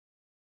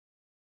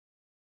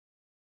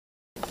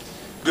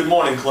Good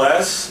morning,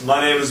 class. My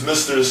name is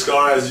Mr.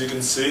 Iskar, as you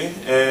can see,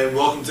 and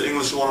welcome to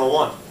English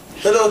 101.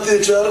 Hello,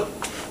 teacher.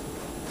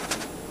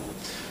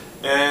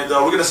 And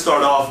we're going to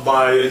start off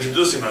by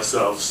introducing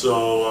myself,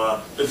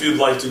 so if you'd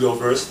like to go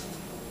first.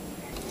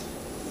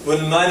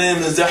 Well, my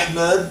name is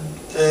Ahmed,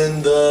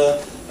 and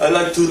I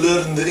like to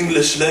learn the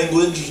English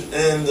language,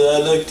 and I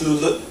like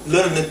to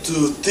learn it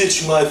to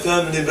teach my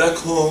family back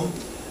home,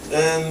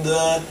 and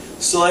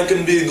so I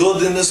can be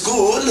good in the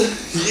school.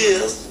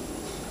 Yes.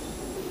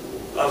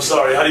 I'm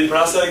sorry, how do you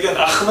pronounce that again?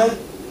 Ahmed?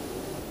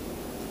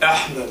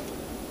 Ahmed.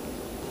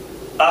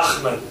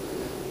 Ahmed.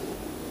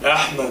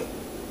 Ahmed.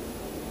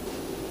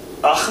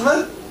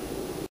 Ahmed?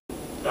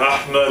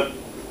 Ahmed.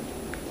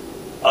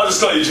 I'll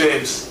just call you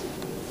James.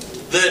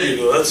 There you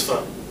go, that's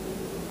fine.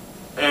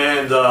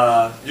 And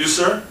you,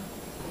 sir?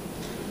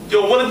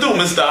 Yo, what to do,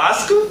 Mr.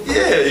 Oscar?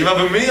 Yeah, you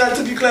remember me? I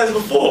took your class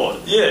before.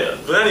 Yeah,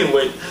 but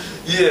anyway,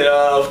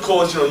 yeah, of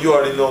course, you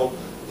already know.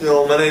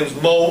 My name's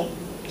Mo.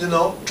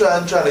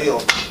 Trying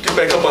to, get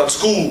back up on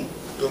school.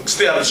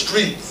 Stay out of the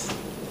streets.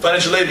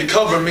 Financial aid be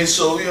covering me,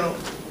 so,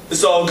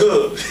 it's all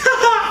good.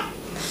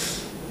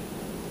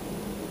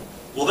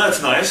 Well,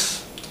 that's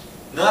nice.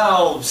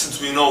 Now,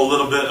 since we know a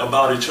little bit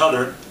about each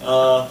other,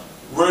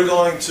 we're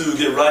going to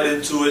get right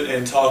into it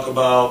and talk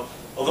about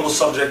a little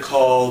subject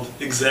called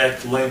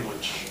exact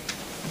language.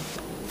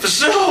 For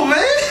sure,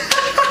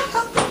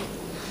 man.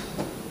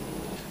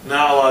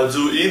 Now,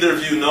 do either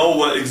of you know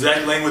what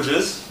exact language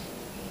is?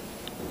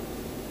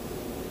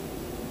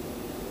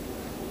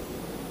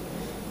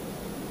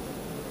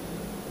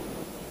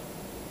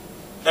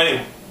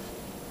 Anyone?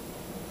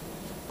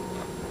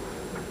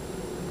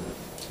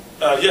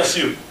 Yes,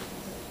 you.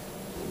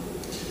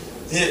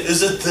 Yeah,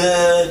 is it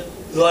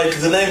like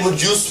the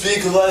language you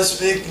speak if I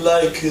speak,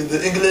 like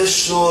the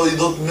English, so you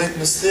don't make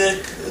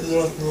mistake? I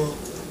don't know.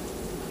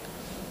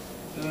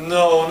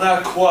 No,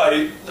 not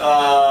quite.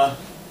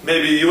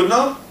 Maybe you would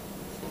know?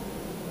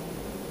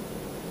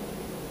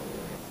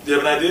 Do you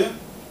have an idea?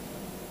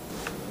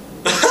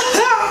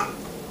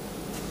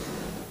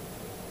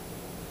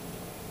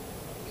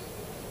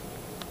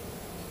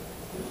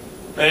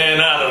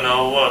 Man, I don't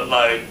know what,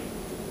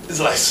 it's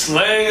like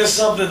slang or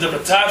something,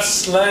 different types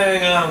of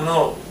slang, I don't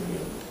know.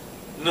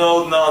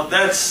 No,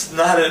 that's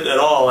not it at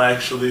all,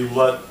 actually,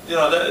 but,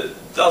 that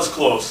was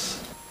close.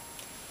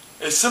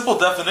 A simple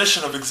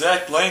definition of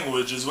exact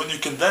language is when you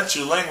condense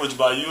your language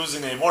by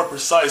using a more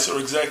precise or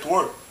exact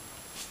word.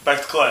 Back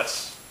to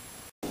class.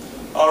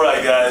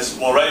 Alright guys,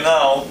 well right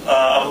now,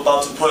 I'm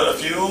about to put a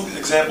few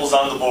examples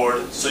on the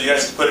board so you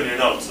guys can put in your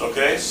notes,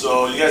 okay?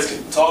 So you guys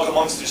can talk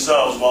amongst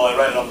yourselves while I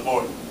write it on the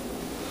board.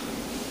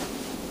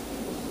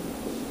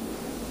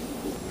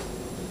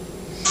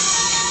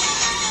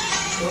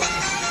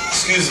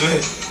 Excuse me,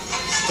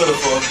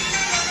 telephone.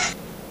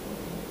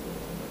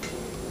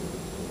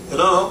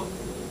 Hello?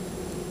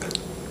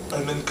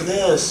 I'm in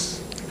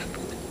class.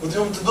 What do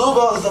you want to do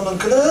about it? I'm in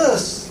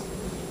class.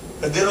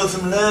 I deal with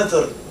him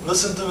later.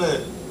 Listen to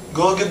me.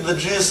 Go get the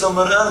G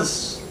somewhere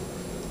else.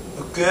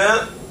 Okay?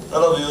 I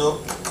love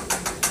you.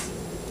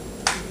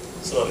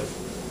 Sorry.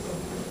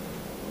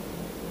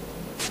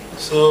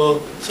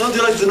 So how do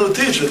you like the new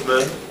teacher,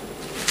 man?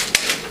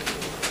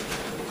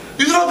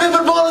 You throw a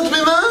paper ball at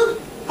me, man?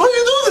 Why do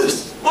you do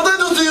this? What did I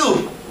do to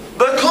you?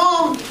 Back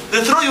home,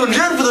 they throw you in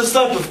jail for this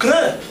type of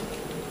crap.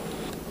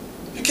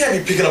 You can't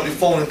be picking up your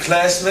phone in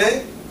class,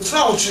 man. What's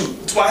wrong with you?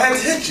 That's why I had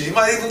to hit you. You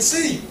might even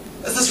see.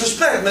 That's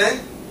disrespect,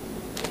 man.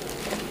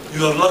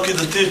 You are lucky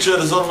the teacher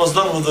is almost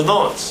done with the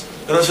notes.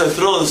 And I should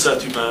throw this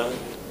at you, man.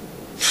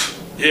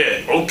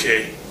 Yeah,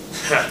 okay.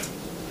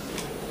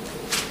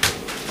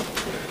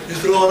 You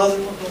throw another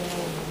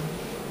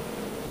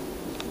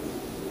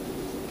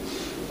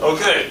one?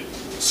 Okay,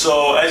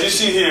 so as you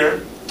see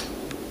here,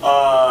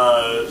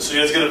 so you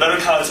guys get a better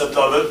concept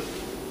of it.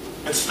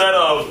 Instead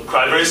of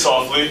cry very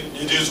softly,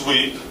 you'd use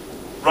weep.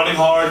 Running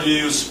hard, you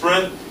use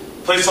sprint.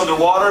 Place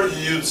underwater,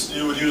 you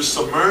would use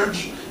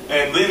submerge.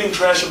 And leaving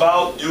trash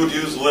about, you would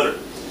use litter.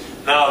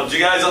 Now, do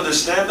you guys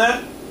understand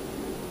that?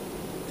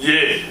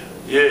 Yeah.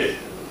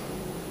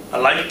 I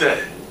like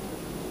that.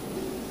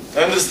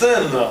 I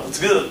understand now. It's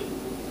good.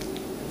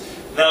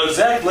 Now,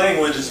 exact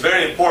language is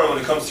very important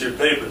when it comes to your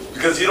papers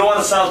because you don't want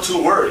to sound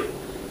too wordy.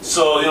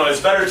 So,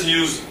 it's better to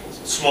use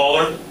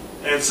smaller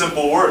and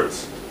simple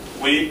words.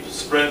 Weep,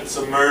 sprint,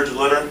 submerge,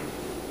 litter,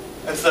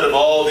 instead of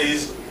all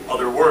these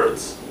other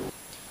words.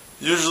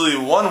 Usually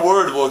one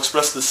word will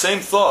express the same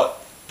thought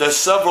that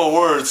several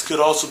words could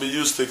also be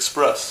used to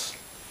express.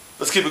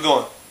 Let's keep it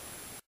going.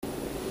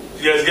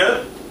 You guys get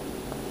it?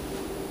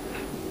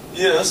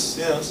 Yes.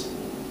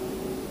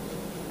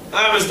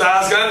 I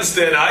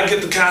understand. I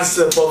get the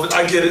concept of it.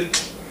 I get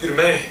it. You're the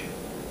man.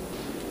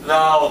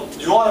 Now,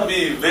 you want to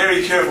be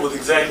very careful with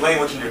exact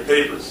language in your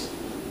papers.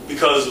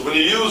 Because when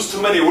you use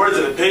too many words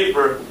in a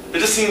paper, it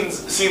just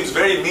seems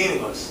very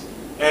meaningless.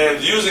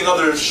 And using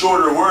other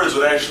shorter words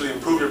would actually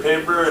improve your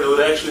paper and it would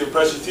actually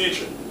impress your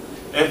teacher.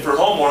 And for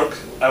homework,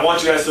 I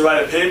want you guys to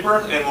write a paper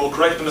and we'll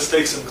correct the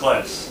mistakes in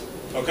class.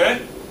 Okay?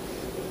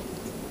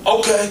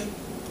 Okay.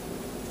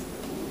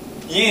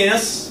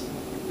 Yes.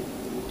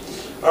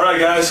 All right,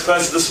 guys.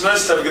 Class is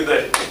dismissed. Have a good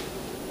day.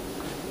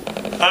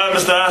 All right,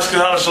 Mr. Oscar.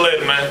 I'll see you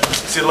later, man.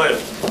 See you later.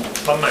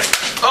 Bye, man.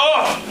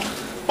 Oh!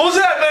 Who's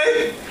that,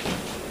 man?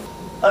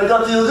 I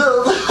got you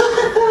good.